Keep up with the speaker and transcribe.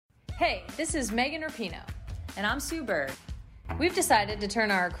Hey, this is Megan Rapino. And I'm Sue Bird. We've decided to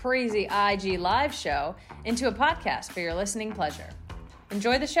turn our crazy IG live show into a podcast for your listening pleasure.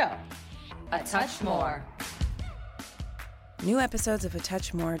 Enjoy the show. A Touch More. New episodes of A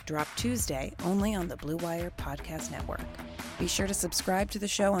Touch More drop Tuesday only on the Blue Wire Podcast Network. Be sure to subscribe to the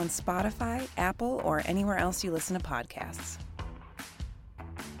show on Spotify, Apple, or anywhere else you listen to podcasts.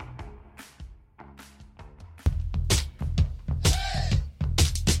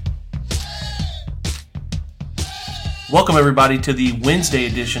 Welcome, everybody, to the Wednesday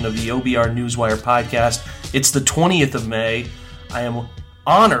edition of the OBR Newswire podcast. It's the 20th of May. I am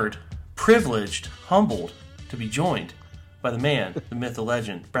honored, privileged, humbled to be joined by the man, the myth, the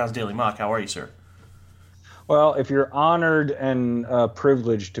legend, Browns Daily Mock. How are you, sir? Well, if you're honored and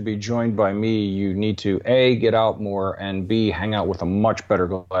privileged to be joined by me, you need to, A, get out more, and B, hang out with a much better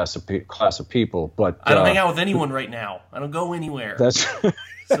class of people. But I don't hang out with anyone right now. I don't go anywhere. That's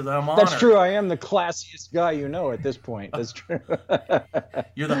so that I'm honored. That's true. I am the classiest guy you know at this point. That's true.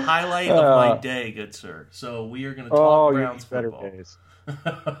 You're the highlight of my day, good sir. So we are going to talk Browns football. Days.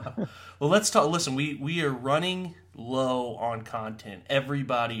 Well, let's talk. Listen, we are running low on content.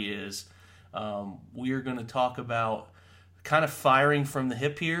 Everybody is. We are going to talk about kind of firing from the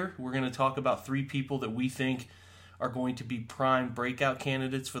hip here. We're going to talk about three people that we think are going to be prime breakout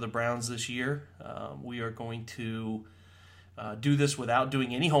candidates for the Browns this year. We are going to do this without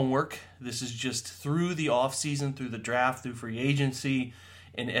doing any homework. This is just through the offseason, through the draft, through free agency.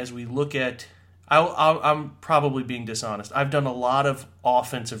 And as we look at, I'm probably being dishonest. I've done a lot of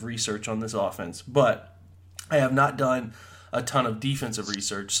offensive research on this offense, but I have not done a ton of defensive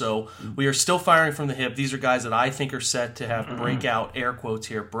research. So we are still firing from the hip. These are guys that I think are set to have breakout, air quotes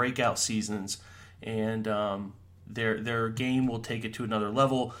here, breakout seasons. And their game will take it to another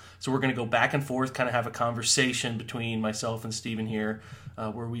level. So we're going to go back and forth, kind of have a conversation between myself and Steven here,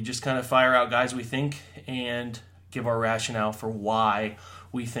 where we just kind of fire out guys we think and give our rationale for why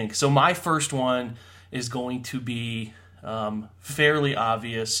we think. So my first one is going to be fairly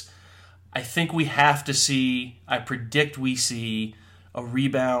obvious. I think we have to see, I predict we see a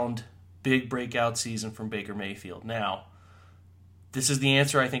rebound, big breakout season from Baker Mayfield. Now, this is the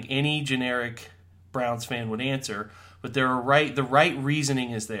answer I think any generic Browns fan would answer, but the right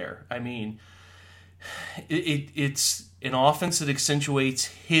reasoning is there. I mean, it's an offense that accentuates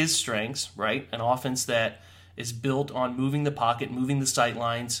his strengths, right? An offense that is built on moving the pocket, moving the sight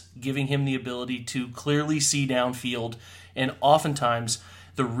lines, giving him the ability to clearly see downfield, and oftentimes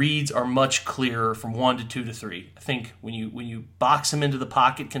the reads are much clearer from 1 to 2 to 3. I think when you box him into the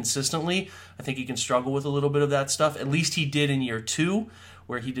pocket consistently, I think he can struggle with a little bit of that stuff. At least he did in year 2,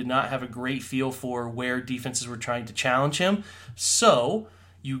 where he did not have a great feel for where defenses were trying to challenge him. So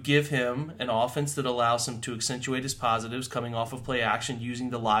you give him an offense that allows him to accentuate his positives coming off of play action, using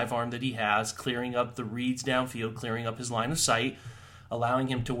the live arm that he has, clearing up the reads downfield, clearing up his line of sight, allowing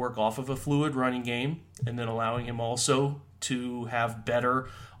him to work off of a fluid running game, and then allowing him also to have better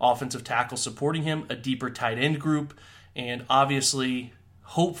offensive tackles supporting him, a deeper tight end group, and obviously,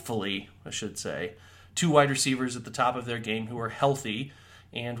 hopefully, I should say, 2 wide receivers at the top of their game who are healthy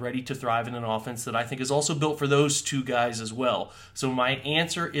and ready to thrive in an offense that I think is also built for those 2 guys as well. So my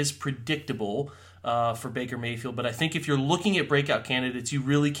answer is predictable for Baker Mayfield, but I think if you're looking at breakout candidates, you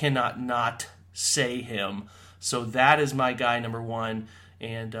really cannot not say him. So that is my guy number 1,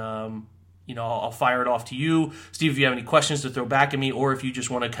 and I'll fire it off to you, Steve, if you have any questions to throw back at me, or if you just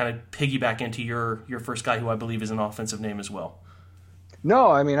want to kind of piggyback into your first guy, who I believe is an offensive name as well.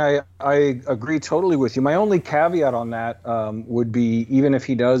 No, I mean, I agree totally with you. My only caveat on that would be, even if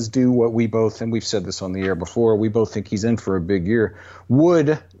he does do what we both, and we've said this on the air before, we both think he's in for a big year,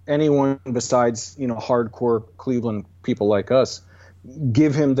 would anyone besides, hardcore Cleveland people like us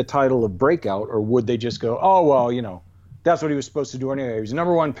give him the title of breakout, or would they just go, oh, well, that's what he was supposed to do anyway. He was the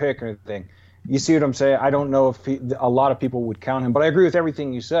number 1 pick or anything. You see what I'm saying? I don't know if a lot of people would count him, but I agree with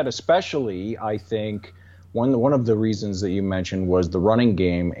everything you said, especially I think one of the reasons that you mentioned was the running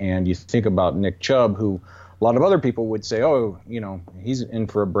game. And you think about Nick Chubb, who a lot of other people would say, oh, he's in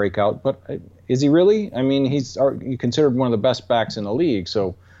for a breakout. But is he really? I mean, he's considered one of the best backs in the league.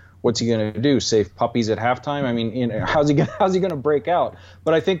 So what's he going to do? Save puppies at halftime? I mean, how's he going to break out?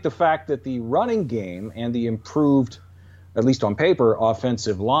 But I think the fact that the running game and the improved, at least on paper,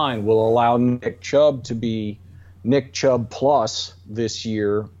 offensive line will allow Nick Chubb to be Nick Chubb plus this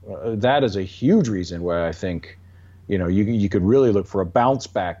year. That is a huge reason why I think, you could really look for a bounce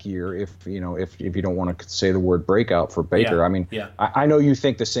back year if you don't want to say the word breakout for Baker. Yeah. I mean, I know you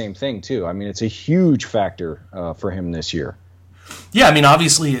think the same thing too. I mean, it's a huge factor for him this year. Yeah, I mean,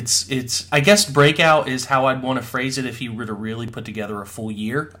 obviously, it's. I guess breakout is how I'd want to phrase it if he were to really put together a full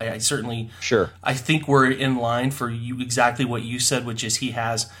year. I certainly, sure. I think we're in line for you exactly what you said, which is he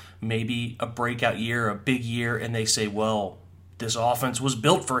has maybe a breakout year, a big year, and they say, well, this offense was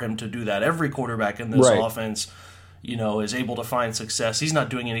built for him to do that. Every quarterback in this offense, is able to find success. He's not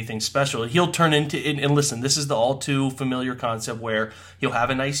doing anything special. He'll turn into, and listen, this is the all too familiar concept where he'll have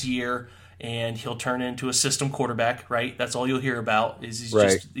a nice year and he'll turn into a system quarterback, right? That's all you'll hear about is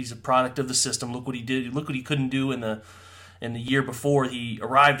he's a product of the system. Look what he did. Look what he couldn't do in the year before he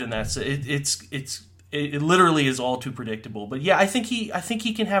arrived in that. So it literally is all too predictable. But yeah, I think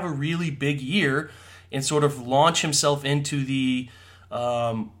he can have a really big year and sort of launch himself into the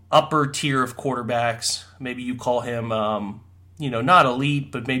upper tier of quarterbacks. Maybe you call him, not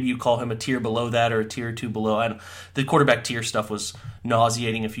elite, but maybe you call him a tier below that or a tier or two below. The quarterback tier stuff was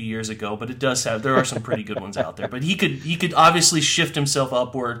nauseating a few years ago, but there are some pretty good ones out there. But he could obviously shift himself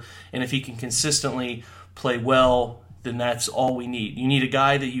upward, and if he can consistently play well, then that's all we need. You need a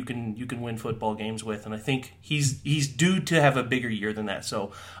guy that you can win football games with, and I think he's due to have a bigger year than that.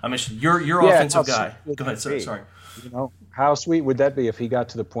 So I'm your offensive guy. Go ahead. Sorry. How sweet would that be if he got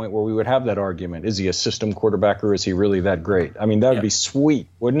to the point where we would have that argument? Is he a system quarterback or is he really that great? I mean, that would be sweet,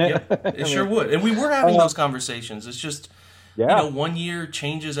 wouldn't it? Yeah, it sure would. And we were having those conversations. It's just, 1 year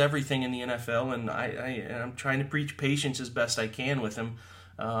changes everything in the NFL, and I'm trying to preach patience as best I can with him.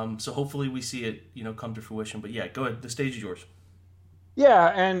 So hopefully we see it, come to fruition. But yeah, go ahead. The stage is yours. Yeah,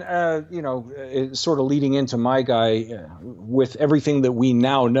 and it's sort of leading into my guy with everything that we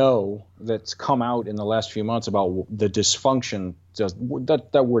now know that's come out in the last few months about the dysfunction.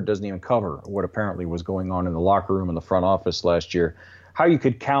 That word doesn't even cover what apparently was going on in the locker room and the front office last year. How you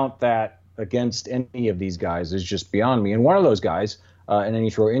could count that against any of these guys is just beyond me. And one of those guys, and then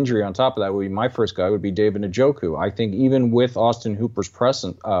you throw injury on top of that, would be my first guy would be David Njoku. I think even with Austin Hooper's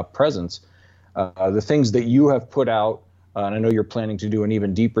presence, the things that you have put out. And I know you're planning to do an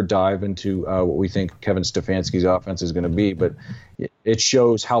even deeper dive into what we think Kevin Stefanski's offense is going to be, but it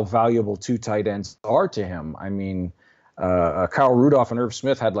shows how valuable two tight ends are to him. I mean, Kyle Rudolph and Irv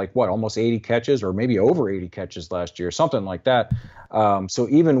Smith had almost 80 catches or maybe over 80 catches last year, something like that. So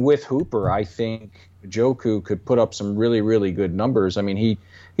even with Hooper, I think Njoku could put up some really, really good numbers. I mean, he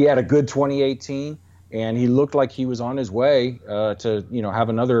had a good 2018. And he looked like he was on his way to have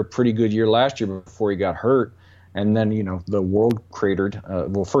another pretty good year last year before he got hurt. And then, the world cratered.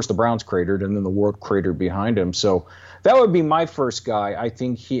 First the Browns cratered, and then the world cratered behind him. So that would be my first guy. I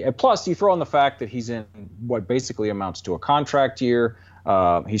think plus you throw in the fact that he's in what basically amounts to a contract year.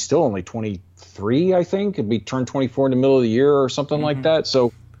 He's still only 23, I think. He'll be turned 24 in the middle of the year or something like that.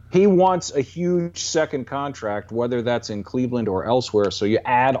 So he wants a huge second contract, whether that's in Cleveland or elsewhere. So you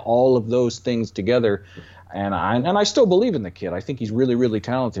add all of those things together. And I still believe in the kid. I think he's really, really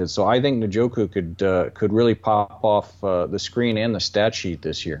talented. So I think Njoku could really pop off the screen and the stat sheet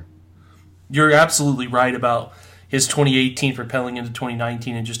this year. You're absolutely right about his 2018 propelling into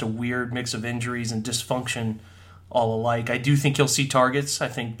 2019 and just a weird mix of injuries and dysfunction all alike. I do think he'll see targets. I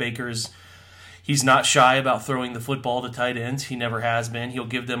think he's not shy about throwing the football to tight ends. He never has been. He'll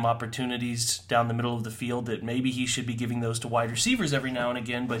give them opportunities down the middle of the field that maybe he should be giving those to wide receivers every now and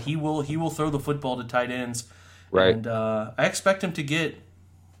again, but he will throw the football to tight ends. Right. And I expect him to get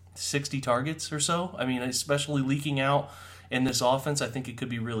 60 targets or so. I mean, especially leaking out in this offense, I think it could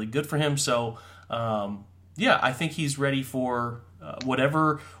be really good for him. So, I think he's ready for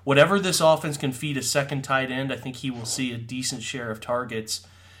whatever this offense can feed a second tight end. I think he will see a decent share of targets.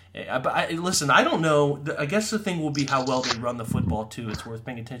 But listen, I don't know. I guess the thing will be how well they run the football, too. It's worth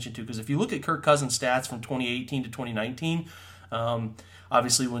paying attention to. Because if you look at Kirk Cousins' stats from 2018 to 2019,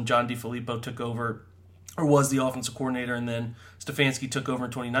 obviously when John DeFilippo took over, or was the offensive coordinator, and then Stefanski took over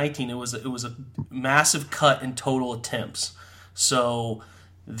in 2019, it was a massive cut in total attempts. So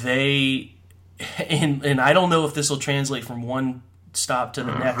they, and I don't know if this will translate from one stop to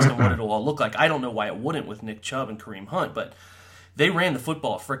the next and what it'll all look like. I don't know why it wouldn't with Nick Chubb and Kareem Hunt, but they ran the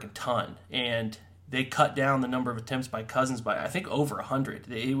football a freaking ton, and they cut down the number of attempts by Cousins by, I think, over 100.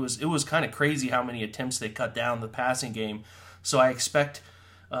 It was kind of crazy how many attempts they cut down the passing game. So I expect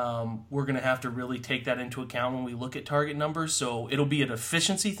we're going to have to really take that into account when we look at target numbers. So it'll be an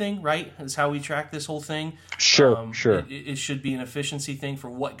efficiency thing, right? Is how we track this whole thing. Sure. It should be an efficiency thing for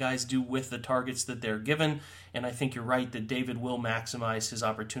what guys do with the targets that they're given. And I think you're right that David will maximize his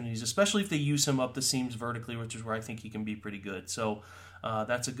opportunities, especially if they use him up the seams vertically, which is where I think he can be pretty good. So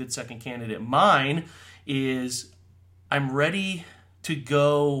that's a good second candidate. Mine is I'm ready to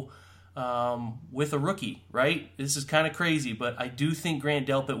go with a rookie, right? This is kind of crazy, but I do think Grant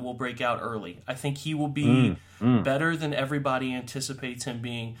Delpit will break out early. I think he will be better than everybody anticipates him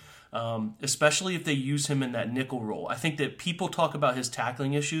being, especially if they use him in that nickel role. I think that people talk about his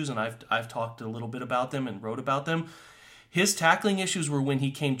tackling issues, and I've talked a little bit about them and wrote about them. His tackling issues were when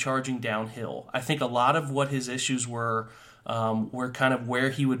he came charging downhill. I think a lot of what his issues were kind of where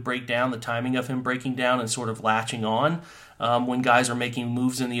he would break down, the timing of him breaking down and sort of latching on when guys are making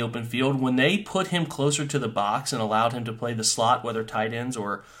moves in the open field. When they put him closer to the box and allowed him to play the slot, whether tight ends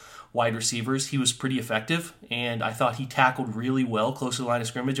or wide receivers, he was pretty effective. And I thought he tackled really well close to the line of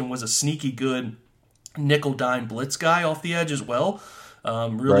scrimmage and was a sneaky good nickel dime blitz guy off the edge as well.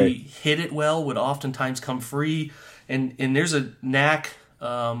 Really hit it well, would oftentimes come free. And there's a knack,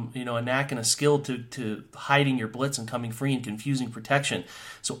 a knack and a skill to hiding your blitz and coming free and confusing protection.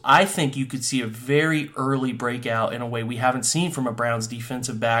 So I think you could see a very early breakout in a way we haven't seen from a Browns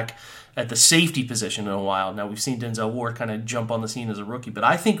defensive back at the safety position in a while. Now, we've seen Denzel Ward kind of jump on the scene as a rookie, but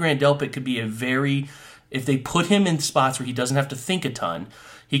I think Grant Delpit could be if they put him in spots where he doesn't have to think a ton,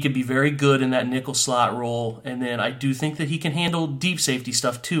 he could be very good in that nickel slot role. And then I do think that he can handle deep safety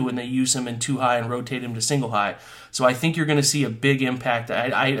stuff too when they use him in two high and rotate him to single high. So I think you're going to see a big impact.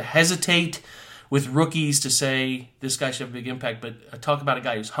 I hesitate with rookies to say this guy should have a big impact, but I talk about a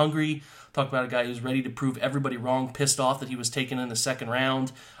guy who's hungry, talk about a guy who's ready to prove everybody wrong, pissed off that he was taken in the second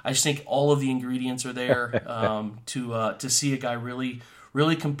round. I just think all of the ingredients are there to see a guy really,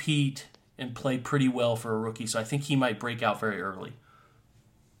 really compete and play pretty well for a rookie. So I think he might break out very early.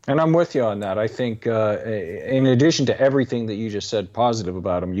 And I'm with you on that. I think in addition to everything that you just said positive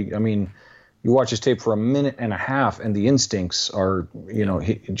about him, you watch his tape for a minute and a half and the instincts are,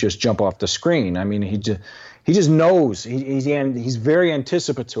 he just jump off the screen. I mean, he just knows. He's very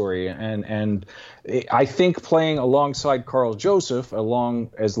anticipatory. And I think playing alongside Karl Joseph,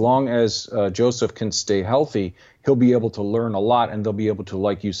 as long as Joseph can stay healthy, he'll be able to learn a lot, and they'll be able to,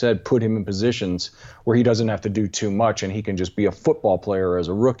 like you said, put him in positions where he doesn't have to do too much, and he can just be a football player as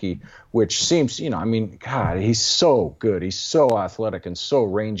a rookie, which seems, God, he's so good. He's so athletic and so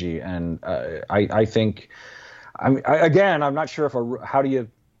rangy. And I think, I'm not sure how do you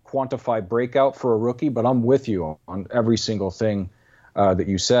quantify breakout for a rookie, but I'm with you on every single thing that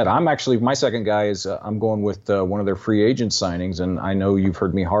you said. I'm actually, my second guy is I'm going with one of their free agent signings, and I know you've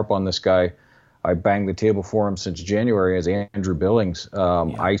heard me harp on this guy. I banged the table for him since January as Andrew Billings.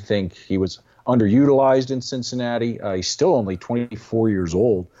 I think he was underutilized in Cincinnati. He's still only 24 years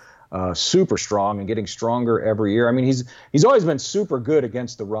old, super strong and getting stronger every year. I mean, he's always been super good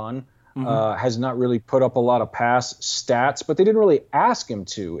against the run. Has not really put up a lot of pass stats, but they didn't really ask him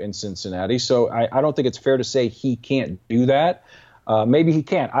to in Cincinnati. So I don't think it's fair to say he can't do that. Maybe he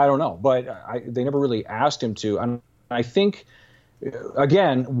can't. I don't know. But they never really asked him to. And I think,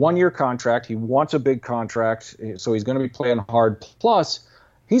 again, 1-year contract. He wants a big contract, so he's going to be playing hard. Plus,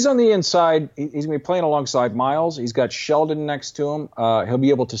 he's on the inside. He's going to be playing alongside Miles. He's got Sheldon next to him. He'll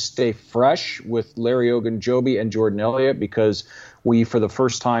be able to stay fresh with Larry Ogunjobi and Jordan Elliott because we, for the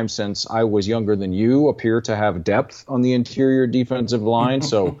first time since I was younger than you, appear to have depth on the interior defensive line.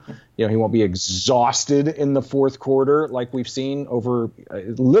 So, he won't be exhausted in the fourth quarter like we've seen over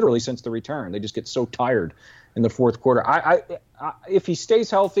literally since the return. They just get so tired in the fourth quarter. If he stays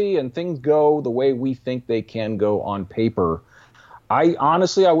healthy and things go the way we think they can go on paper, I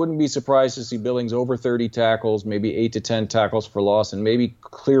wouldn't be surprised to see Billings over 30 tackles, maybe 8 to 10 tackles for loss, and maybe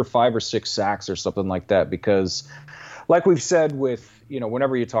clear 5 or 6 sacks or something like that. Because, like we've said with,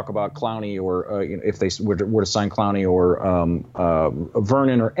 whenever you talk about Clowney or if they were to sign Clowney or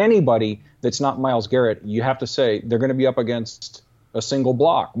Vernon or anybody that's not Myles Garrett, you have to say they're going to be up against a single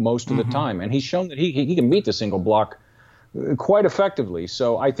block most of the time, and he's shown that he can meet the single block quite effectively.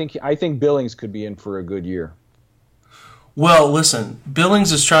 So I think Billings could be in for a good year. Well, listen,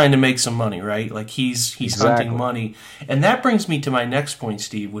 Billings is trying to make some money, right? Like he's hunting money. And that brings me to my next point,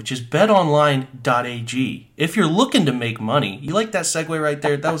 Steve, which is betonline.ag. If you're looking to make money, you like that segue right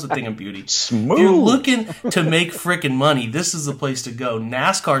there? That was a thing of beauty. Smooth. If you're looking to make frickin' money, this is the place to go.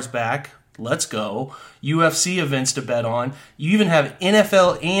 NASCAR's back. Let's go. UFC events to bet on. You even have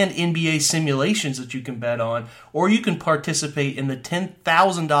NFL and NBA simulations that you can bet on, or you can participate in the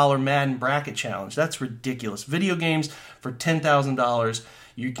 $10,000 Madden Bracket Challenge. That's ridiculous. Video games for $10,000.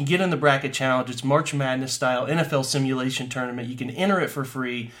 You can get in the Bracket Challenge. It's March Madness style NFL simulation tournament. You can enter it for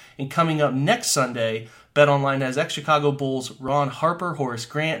free. And coming up next Sunday, BetOnline has ex-Chicago Bulls Ron Harper, Horace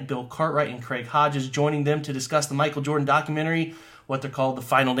Grant, Bill Cartwright, and Craig Hodges joining them to discuss the Michael Jordan documentary, what they're called The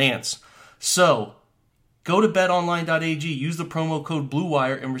Final Dance. So, go to betonline.ag, use the promo code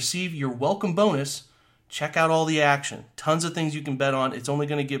BlueWire, and receive your welcome bonus. Check out all the action. Tons of things you can bet on. It's only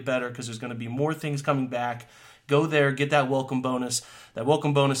going to get better because there's going to be more things coming back. Go there, get that welcome bonus. That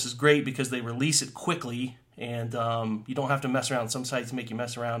welcome bonus is great because they release it quickly, And you don't have to mess around. Some sites make you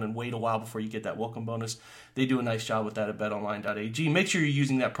mess around and wait a while before you get that welcome bonus. They do a nice job with that at betonline.ag. Make sure you're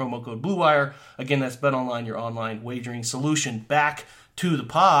using that promo code BlueWire. Again, that's BetOnline, your online wagering solution. Back to the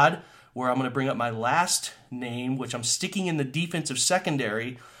pod, where I'm going to bring up my last name, which I'm sticking in the defensive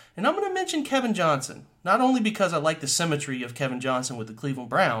secondary. And I'm going to mention Kevin Johnson, not only because I like the symmetry of Kevin Johnson with the Cleveland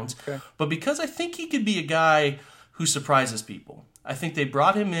Browns, but because I think he could be a guy who surprises people. I think they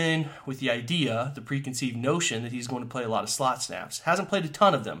brought him in with the idea, the preconceived notion that he's going to play a lot of slot snaps. Hasn't played a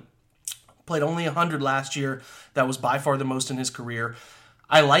ton of them. Played only 100 last year. That was by far the most in his career.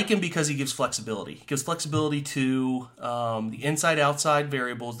 I like him because he gives flexibility. He gives flexibility to the inside-outside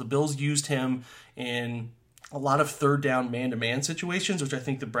variables. The Bills used him in a lot of third down man-to-man situations, which I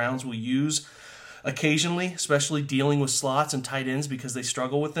think the Browns will use occasionally, especially dealing with slots and tight ends because they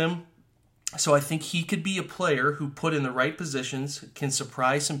struggle with them. So I think he could be a player who, put in the right positions, can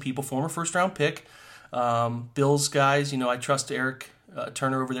surprise some people. Former first-round pick. Bills guys, I trust Eric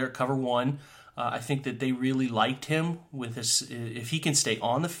Turner over there at Cover 1. I think that they really liked him with his. If he can stay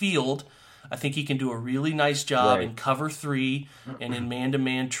on the field, I think he can do a really nice job in Cover 3 and in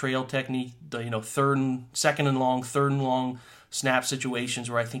man-to-man trail technique. Second and long snap situations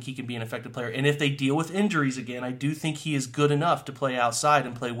where I think he can be an effective player. And if they deal with injuries again, I do think he is good enough to play outside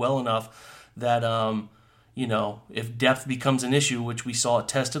and play well enough that, if depth becomes an issue, which we saw it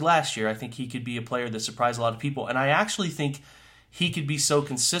tested last year, I think he could be a player that surprised a lot of people. And I actually think he could be so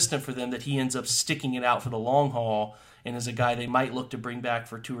consistent for them that he ends up sticking it out for the long haul and is a guy they might look to bring back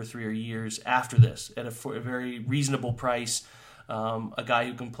for 2 or 3 years after this at a very reasonable price. A guy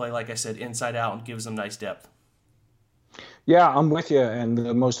who can play, like I said, inside out and gives them nice depth. Yeah, I'm with you. And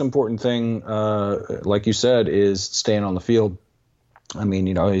the most important thing, like you said, is staying on the field. I mean,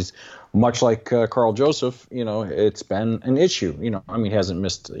 he's much like Carl Joseph, it's been an issue. He hasn't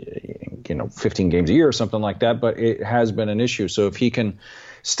missed, 15 games a year or something like that, but it has been an issue. So if he can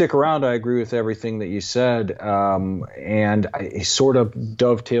stick around, I agree with everything that you said. And it sort of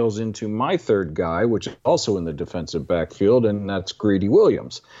dovetails into my third guy, which is also in the defensive backfield, and that's Greedy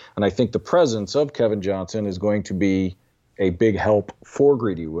Williams. And I think the presence of Kevin Johnson is going to be a big help for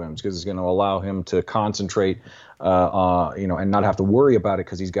Greedy Williams because it's going to allow him to concentrate, and not have to worry about it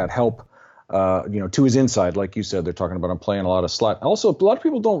because he's got help, to his inside. Like you said, they're talking about him playing a lot of slot. Also, a lot of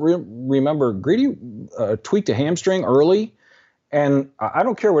people don't remember Greedy tweaked a hamstring early, and I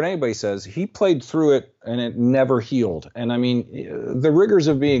don't care what anybody says. He played through it, and it never healed. And, I mean, the rigors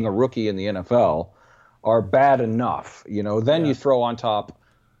of being a rookie in the NFL are bad enough. Then you throw on top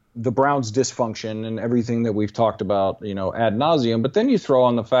the Browns' dysfunction and everything that we've talked about, ad nauseum. But then you throw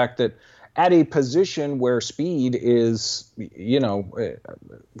on the fact that at a position where speed is,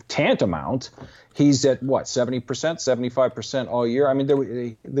 tantamount, he's at 70%, 75% all year. I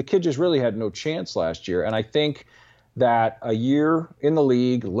mean, the kid just really had no chance last year. And I think that a year in the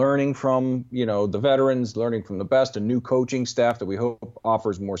league, learning from, the veterans, learning from the best, a new coaching staff that we hope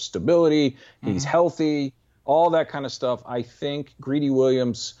offers more stability, he's healthy, all that kind of stuff. I think Greedy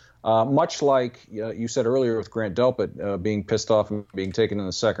Williams, much like you said earlier with Grant Delpit being pissed off and being taken in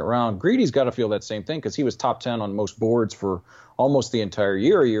the second round, Greedy's got to feel that same thing because he was top 10 on most boards for almost the entire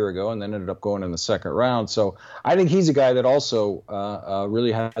year a year ago and then ended up going in the second round. So I think he's a guy that also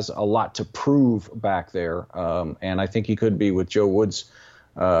really has a lot to prove back there. And I think he could be, with Joe Woods'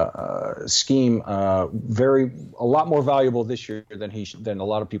 scheme, a lot more valuable this year than a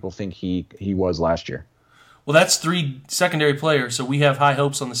lot of people think he was last year. Well, that's 3 secondary players, so we have high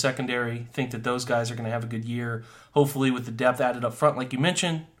hopes on the secondary. Think that those guys are going to have a good year, hopefully with the depth added up front, like you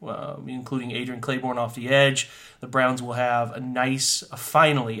mentioned, including Adrian Claiborne off the edge. The Browns will have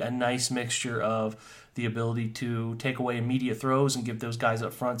finally a nice mixture of the ability to take away immediate throws and give those guys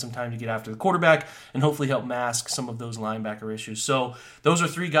up front some time to get after the quarterback and hopefully help mask some of those linebacker issues. So those are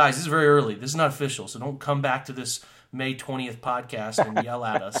 3 guys. This is very early. This is not official, so don't come back to this May 20th podcast and yell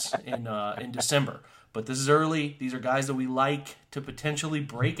at us in December. But this is early. These are guys that we like to potentially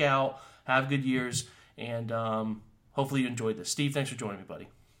break out, have good years, and hopefully you enjoyed this. Steve, thanks for joining me, buddy.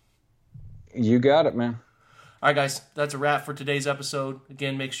 You got it, man. All right, guys, that's a wrap for today's episode.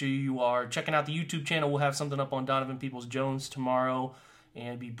 Again, make sure you are checking out the YouTube channel. We'll have something up on Donovan Peoples-Jones tomorrow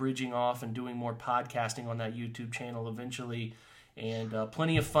and be bridging off and doing more podcasting on that YouTube channel eventually. And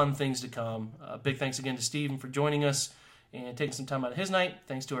plenty of fun things to come. Big thanks again to Steven for joining us and taking some time out of his night.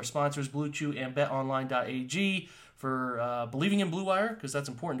 Thanks to our sponsors, Blue Chew and BetOnline.ag, for believing in Blue Wire, because that's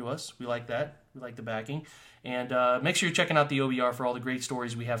important to us. We like that. We like the backing. And make sure you're checking out the OBR for all the great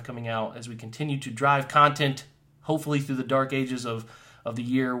stories we have coming out as we continue to drive content, hopefully through the dark ages of the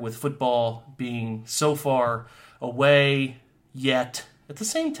year, with football being so far away, yet at the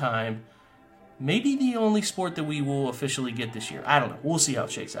same time maybe the only sport that we will officially get this year. I don't know. We'll see how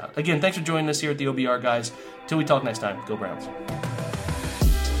it shakes out. Again, thanks for joining us here at the OBR, guys. Till we talk next time, go Browns.